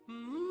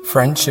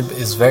Friendship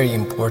is very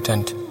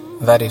important.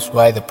 That is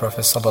why the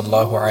Prophet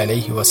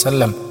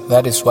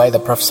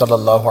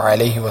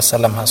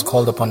ﷺ has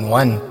called upon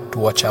one to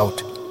watch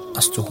out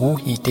as to who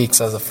he takes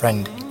as a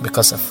friend,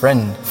 because a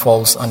friend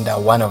falls under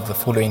one of the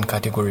following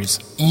categories.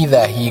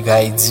 Either he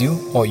guides you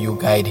or you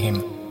guide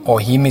him, or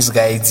he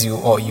misguides you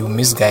or you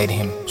misguide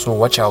him. So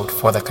watch out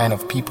for the kind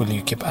of people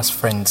you keep as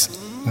friends.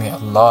 May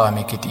Allah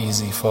make it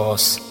easy for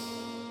us.